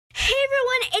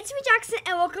it's me, Jackson,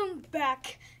 and welcome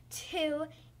back to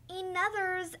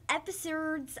another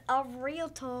episodes of Real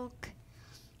Talk.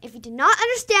 If you did not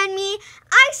understand me,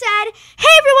 I said, hey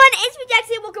everyone, it's me,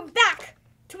 Jackson, and welcome back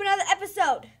to another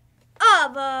episode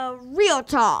of Real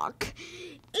Talk.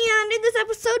 And in this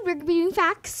episode, we're going to be doing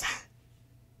facts.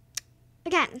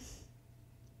 Again.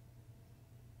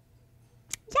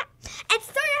 Yeah. And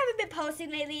sorry I haven't been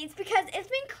posting lately. It's because it's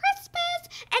been Christmas.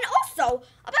 And also,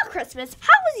 about Christmas,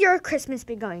 how has your Christmas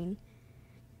been going?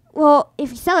 Well, if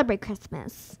you celebrate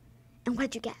Christmas, and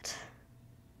what'd you get?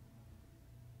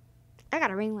 I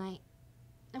got a ring light.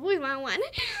 I really want one.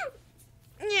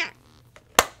 Yeah.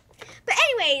 But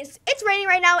anyways, it's raining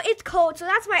right now. It's cold, so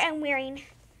that's why I'm wearing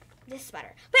this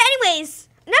sweater. But anyways,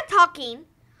 enough talking.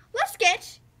 Let's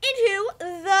get into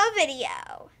the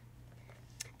video.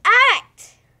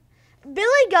 Alright.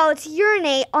 Billy goats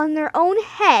urinate on their own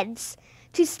heads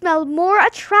to smell more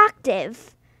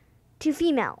attractive to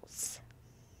females.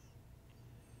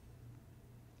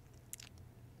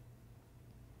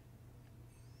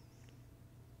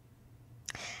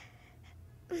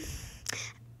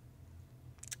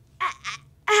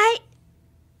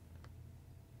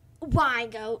 Why,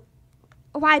 goat?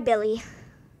 Why, Billy?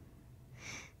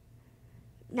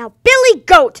 Now, Billy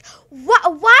Goat,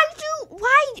 how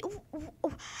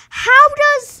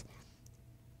does,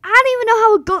 I don't even know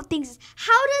how a goat thinks,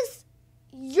 how does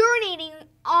urinating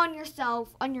on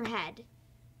yourself, on your head,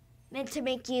 meant to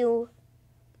make you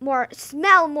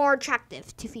smell more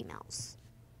attractive to females?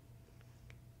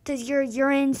 Does your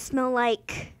urine smell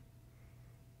like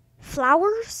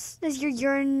flowers? Does your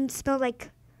urine smell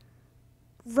like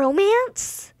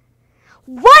romance?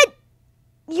 What?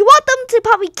 You want them to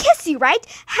probably kiss you, right?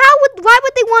 Why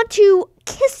would they want to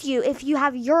kiss you if you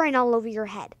have urine all over your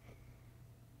head?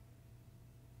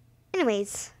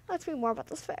 Anyways, let's read more about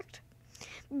this fact.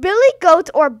 Billy goat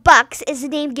or bucks is the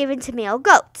name given to male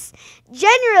goats.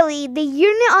 Generally, they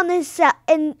urinate on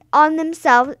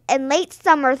themselves in late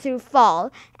summer through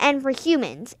fall, and for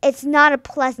humans, it's not a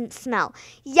pleasant smell.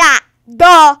 Yeah,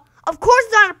 duh. Of course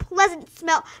it's not a pleasant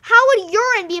smell. How would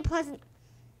urine be a pleasant?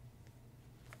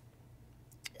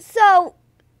 So,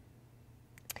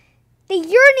 they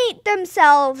urinate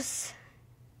themselves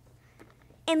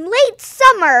in late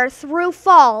summer through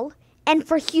fall and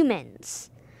for humans.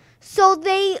 So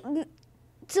they pee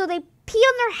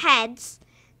on their heads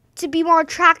to be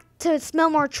to smell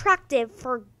more attractive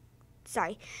for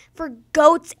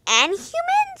goats and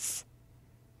humans?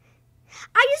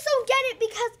 I just don't get it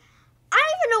because I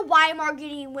don't even know why I'm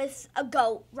arguing with a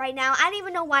goat right now. I don't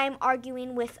even know why I'm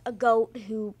arguing with a goat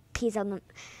who pees on them.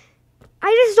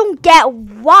 I just don't get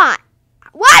why.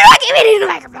 Why do I keep eating the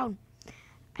microphone?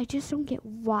 I just don't get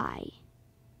why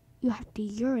you have to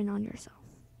urine on yourself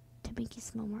to make you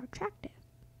smell more attractive.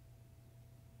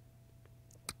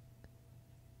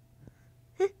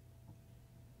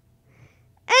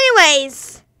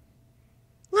 Anyways,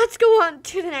 let's go on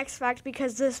to the next fact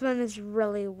because this one is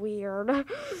really weird.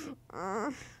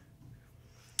 Alright.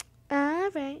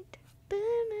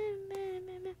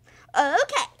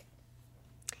 Okay.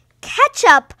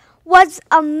 Ketchup was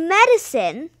a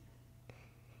medicine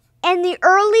in the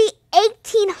early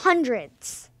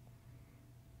 1800s.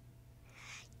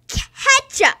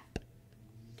 Ketchup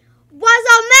was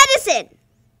a medicine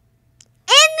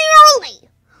in the early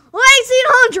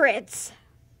 1800s.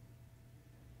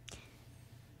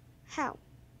 How?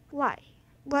 Why?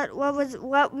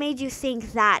 What made you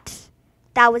think that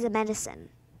was a medicine?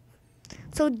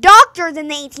 So doctors in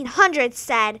the 1800s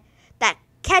said that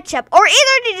ketchup, or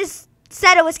either they just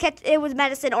said it was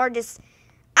medicine, or just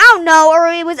I don't know, or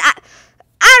it was I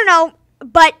don't know.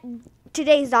 But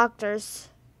today's doctors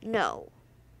know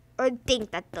or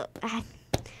think that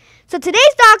so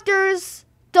today's doctors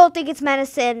don't think it's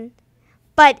medicine,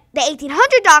 but the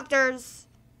 1800 doctors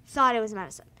thought it was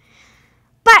medicine.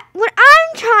 But what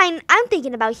I'm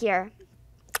thinking about here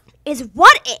is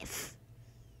what if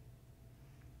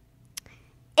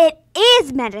it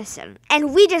is medicine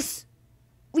and we just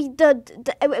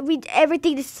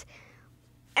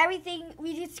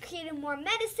created more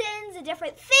medicines and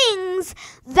different things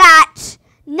that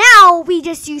now we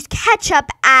just use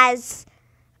ketchup as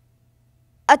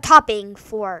a topping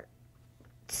for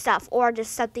stuff or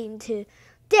just something to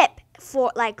dip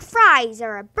for like fries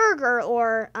or a burger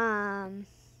or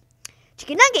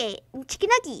chicken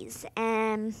nuggets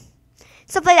and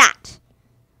stuff like that.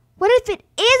 What if it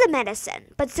is a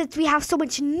medicine? But since we have so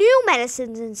much new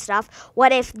medicines and stuff,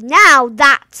 what if now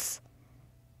that's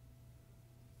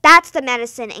the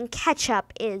medicine and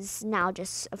ketchup is now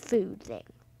just a food thing?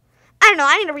 I don't know.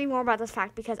 I need to read more about this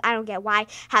fact because I don't get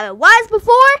how it was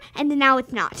before and then now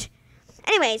it's not.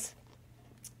 Anyways,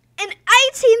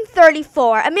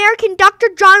 1834, American Dr.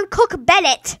 John Cook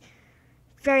Bennett,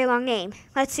 very long name.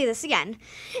 Let's see this again.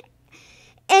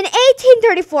 In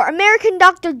 1834, American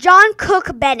Dr. John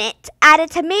Cook Bennett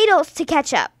added tomatoes to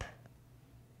ketchup.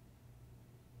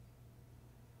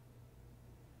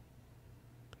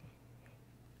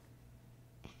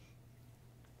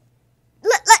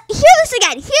 Hear this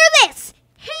again. Hear this.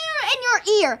 Hear in your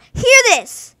ear. Hear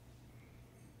this.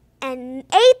 In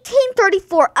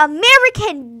 1834,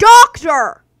 American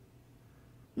doctor,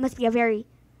 must be a very,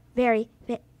 very,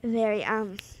 very,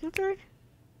 what's the word?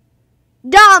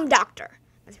 Dumb doctor.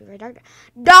 Must be very doctor.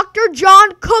 Dr.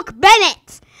 John Cook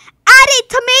Bennett added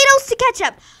tomatoes to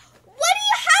ketchup.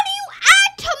 How do you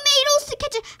add tomatoes to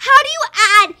ketchup? How do you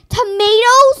add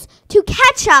tomatoes to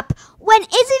ketchup when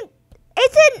isn't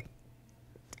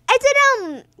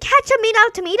ketchup made out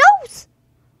of tomatoes?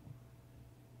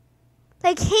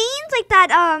 Like Heinz, like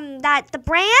that the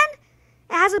brand,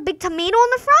 it has a big tomato on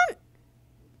the front,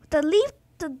 the leaf,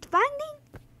 the binding.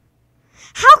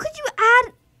 How could you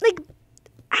add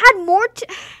more to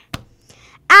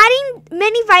adding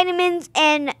many vitamins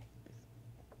and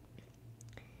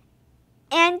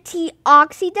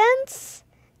antioxidants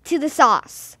to the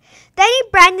sauce? Then he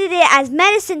branded it as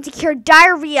medicine to cure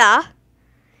diarrhea,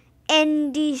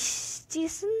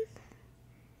 indigestion,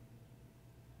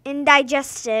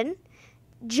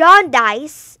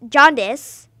 jaundice,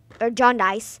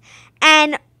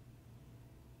 and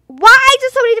why is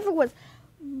there so many different words?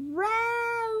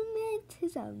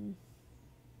 Rheumatism,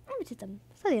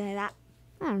 something like that.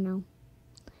 I don't know.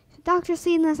 If the doctor's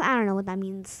seeing this, I don't know what that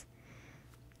means.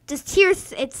 Just here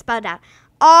it's spelled out.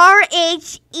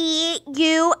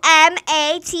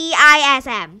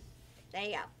 RHEUMATISM. There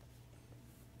you go.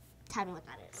 Tell me what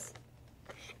that is.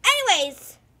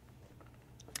 Anyways,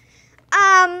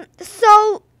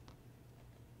 so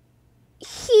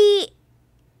he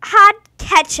had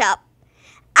ketchup,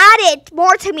 added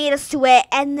more tomatoes to it,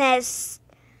 and then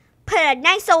put a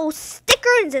nice old sticker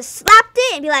and just slapped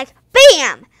it and be like,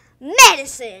 bam,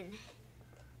 medicine.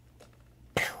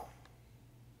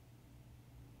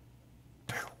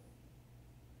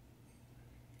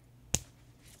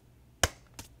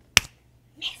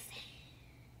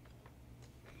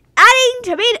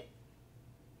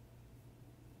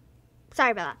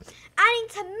 Sorry about that. Adding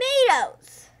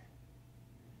tomatoes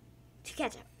to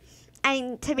ketchup.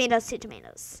 Adding tomatoes to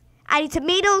tomatoes. Adding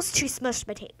tomatoes to smushed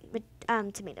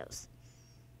tomatoes.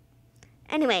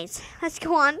 Anyways, let's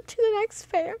go on to the next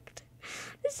fact.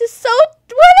 This is so...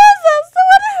 What is this?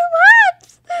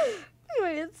 What?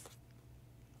 Anyways.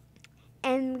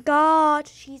 And God,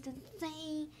 she's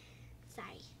insane.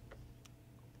 Sorry.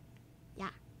 Yeah.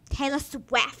 Taylor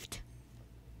Swift.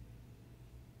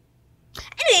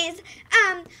 Anyways,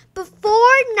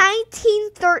 before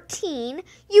 1913,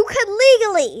 you could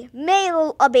legally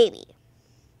mail a baby.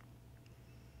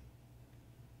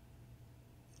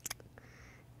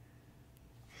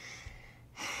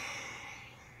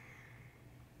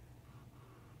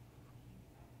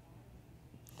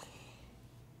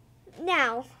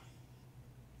 Now,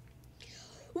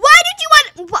 why do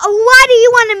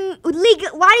you want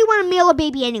to mail a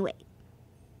baby anyway?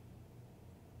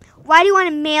 Why do you want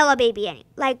to mail a baby anyway?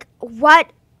 Like,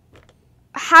 what?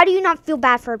 How do you not feel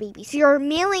bad for a baby? So you're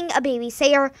mailing a baby.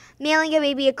 Say you're mailing a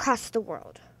baby across the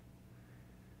world.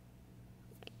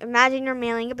 Imagine you're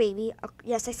mailing a baby.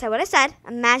 Yes, I said what I said.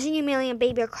 Imagine you mailing a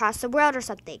baby across the world or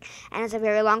something. And it's a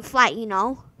very long flight, you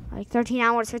know. Like 13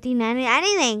 hours, 15,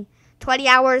 anything. 20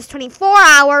 hours, 24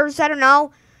 hours, I don't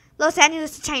know. Los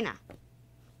Angeles to China.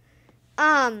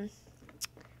 Something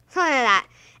like that.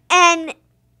 And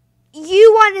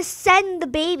you want to send the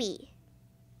baby.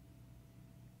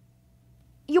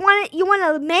 You want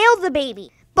to mail the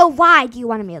baby. But why do you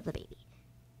want to mail the baby?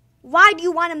 Why do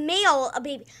you want to mail a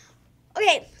baby?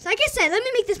 Okay, so like I said, let me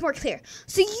make this more clear.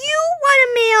 So you want to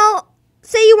mail,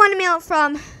 say you want to mail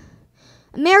from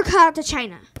America to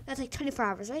China. That's like 24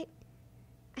 hours, right?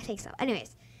 I think so.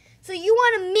 Anyways, so you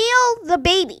want to mail the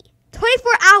baby.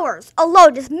 24 hours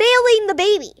alone, just mailing the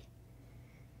baby.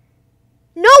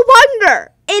 No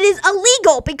wonder it is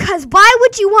illegal, because why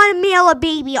would you want to mail a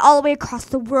baby all the way across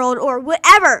the world or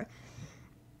whatever?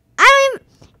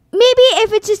 Maybe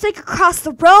if it's just like across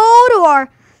the road or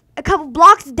a couple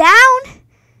blocks down,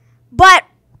 but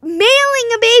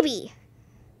mailing a baby.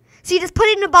 So you just put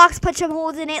it in a box, put some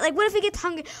holes in it. Like, what if it gets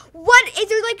hungry? What, is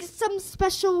there like some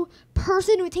special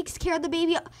person who takes care of the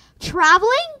baby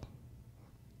traveling?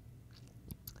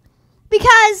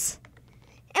 Because,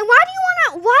 and why are you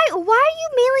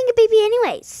mailing a baby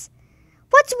anyways?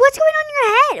 What's going on in your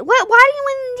head? Why do you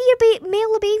want to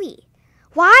mail a baby?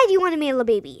 Why do you want to mail a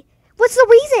baby? What's the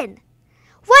reason?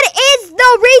 What is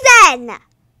the reason?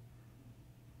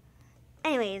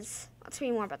 Anyways, let's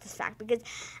read more about this fact because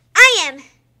I am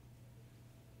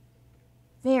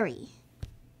very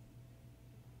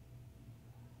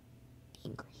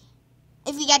angry.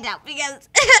 If you get that, because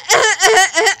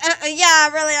yeah,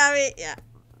 really, I mean, yeah.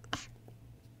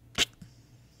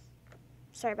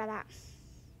 Sorry about that.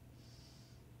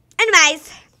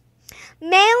 Anyways,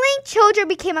 mailing children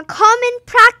became a common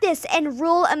practice in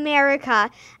rural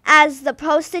America as the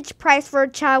postage price for a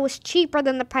child was cheaper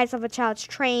than the price of a child's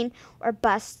train or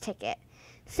bus ticket.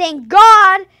 Thank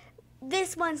God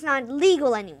this one's not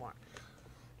legal anymore.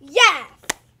 Yes,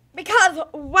 because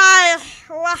why?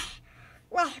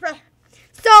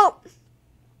 So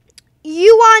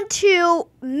you want to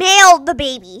mail the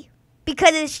baby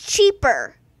because it's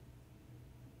cheaper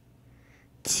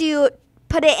to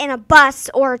put it in a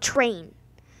bus or a train.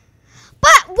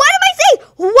 But what am I saying?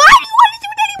 Why do you want to do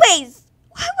it anyways?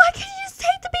 Why can't you just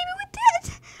take the baby with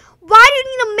it? Why do you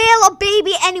need to mail a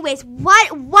baby anyways?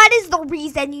 What is the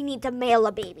reason you need to mail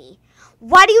a baby?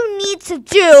 What do you need to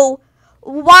do?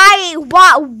 Why?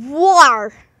 What?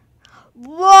 War?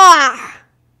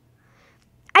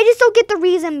 I just don't get the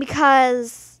reason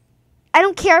because I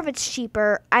don't care if it's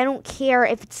cheaper. I don't care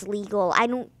if it's legal. I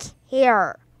don't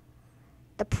care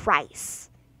the price.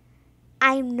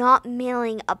 I'm not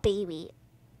mailing a baby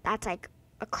that's like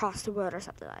across the road or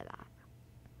something like that.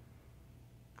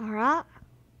 Alright?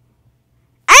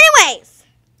 Anyways,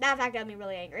 that fact got me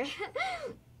really angry.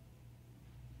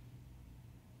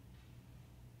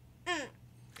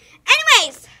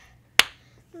 Anyways,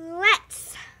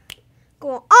 let's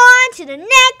go on to the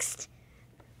next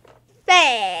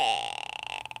fact.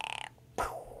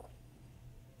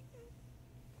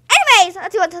 Anyways,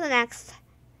 let's go on to the next.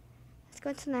 Let's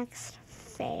go to the next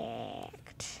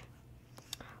fact.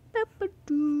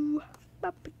 Ba-ba-doo.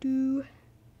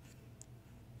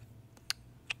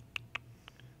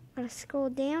 I'm gonna scroll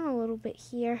down a little bit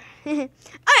here. Alright,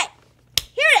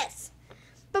 here it is.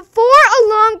 Before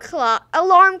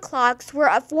alarm clocks were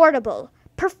affordable,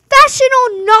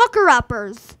 professional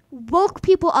knocker-uppers woke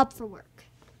people up for work.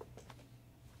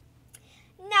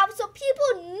 Now, so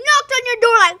people knocked on your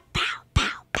door like pow,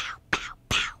 pow, pow, pow,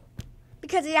 pow,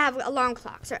 because they have alarm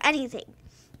clocks or anything.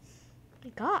 Oh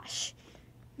my gosh,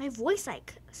 my voice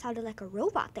like sounded like a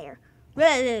robot there.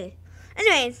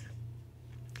 Anyways,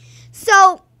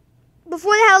 so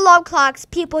before they had alarm clocks,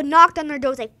 people knocked on their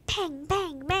doors like bang,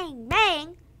 bang, bang,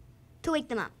 bang to wake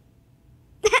them up.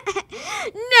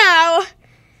 No.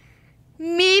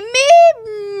 Me?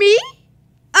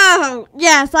 Oh,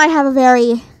 yes, I have a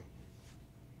very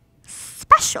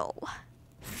special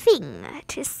thing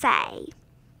to say.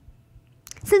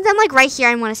 Since I'm like right here,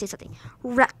 I want to say something.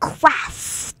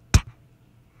 Request.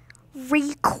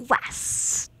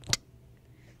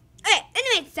 Okay,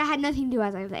 anyways, that had nothing to do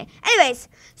with what I was saying. Anyways,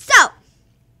 so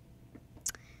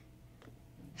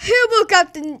who woke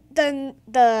up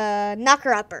the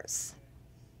knocker-uppers?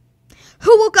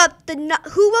 Who woke up the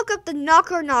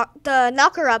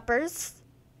knocker-uppers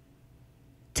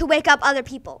to wake up other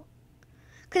people?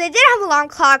 Because they did have alarm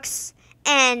clocks,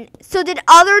 and so did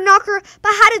other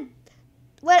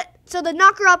so the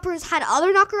knocker-uppers had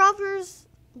other knocker-uppers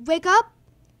wake up?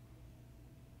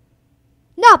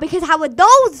 No, because how would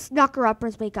those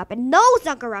knocker-uppers wake up? And those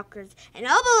knocker-uppers, and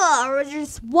or was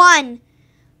just one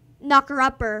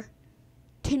knocker-upper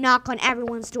to knock on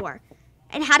everyone's door?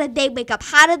 And how did they wake up?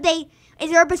 Is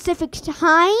there a specific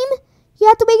time you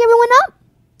have to wake everyone up?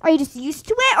 Are you just used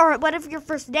to it? Or what if your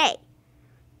first day?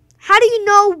 How do you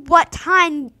know what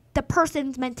time the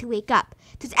person's meant to wake up?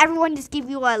 Does everyone just give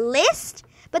you a list?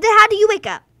 But then how do you wake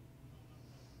up?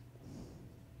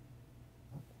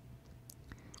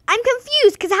 I'm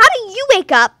confused because how do you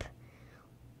wake up?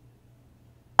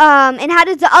 And how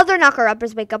does the other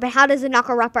knocker-uppers wake up? And how does the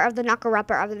knocker-upper of the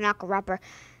knocker-upper of the knocker-upper?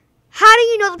 How do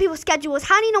you know the people's schedules?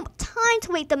 How do you know what time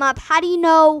to wake them up? How do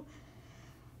you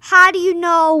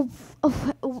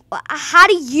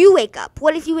wake up?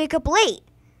 What if you wake up late?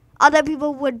 Other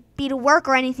people would be to work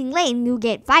or anything late and you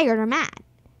get fired or mad.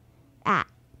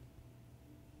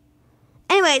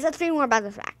 Anyways, let's read more about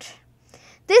the fact.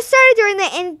 This started during the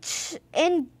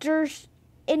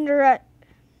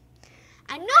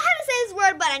I know how to say this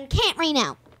word, but I can't right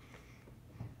now.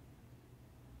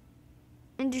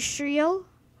 Industrial?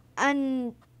 I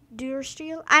don't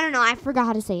know. I forgot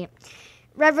how to say it.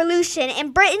 Revolution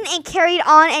in Britain and carried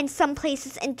on in some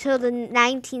places until the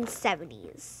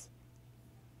 1970s.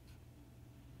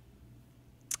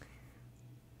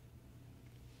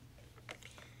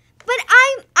 But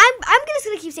I'm just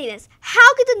gonna keep saying this.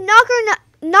 How could the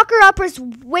knocker-uppers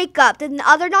wake up? Did the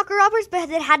other knocker-uppers, but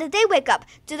how did they wake up?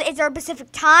 Is there a specific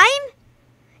time?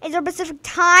 Is there a specific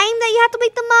time that you have to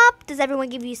wake them up? Does everyone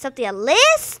give you something, a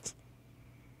list?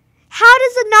 How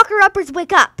does the knocker-uppers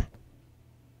wake up?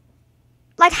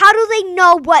 Like, how do they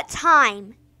know what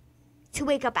time to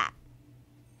wake up at?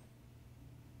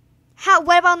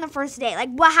 What about on the first day? Like,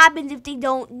 what happens if they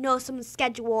don't know someone's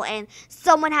schedule and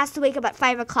someone has to wake up at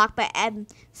 5 o'clock, but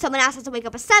someone else has to wake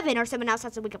up at 7, or someone else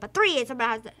has to wake up at 3, and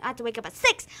someone has to wake up at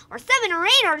 6, or 7, or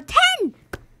 8, or 10?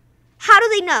 How do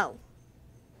they know?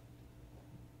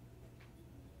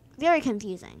 Very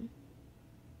confusing.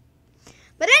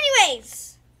 But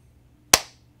anyways,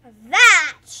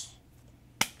 that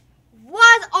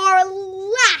was our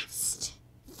last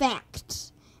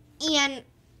fact. And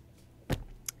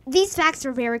these facts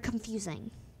are very confusing.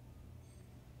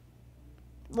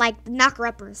 Like the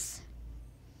knocker-uppers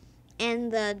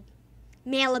and the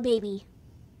mail a baby.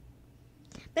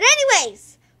 But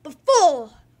anyways, before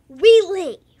we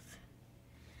leave,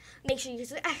 make sure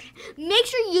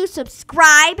you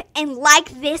subscribe and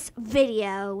like this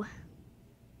video.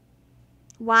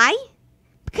 Why?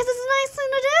 Because it's a nice thing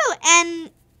to do,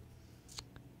 and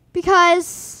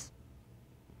because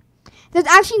there's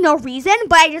actually no reason,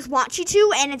 but I just want you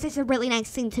to, and it's just a really nice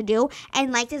thing to do,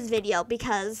 and like this video,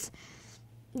 because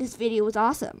this video was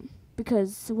awesome.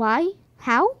 Because why?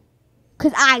 How?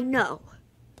 Because I know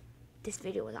this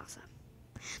video was awesome.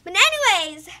 But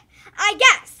anyways, I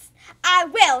guess I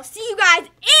will see you guys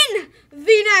in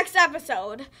the next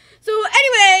episode. So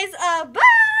anyways,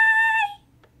 bye!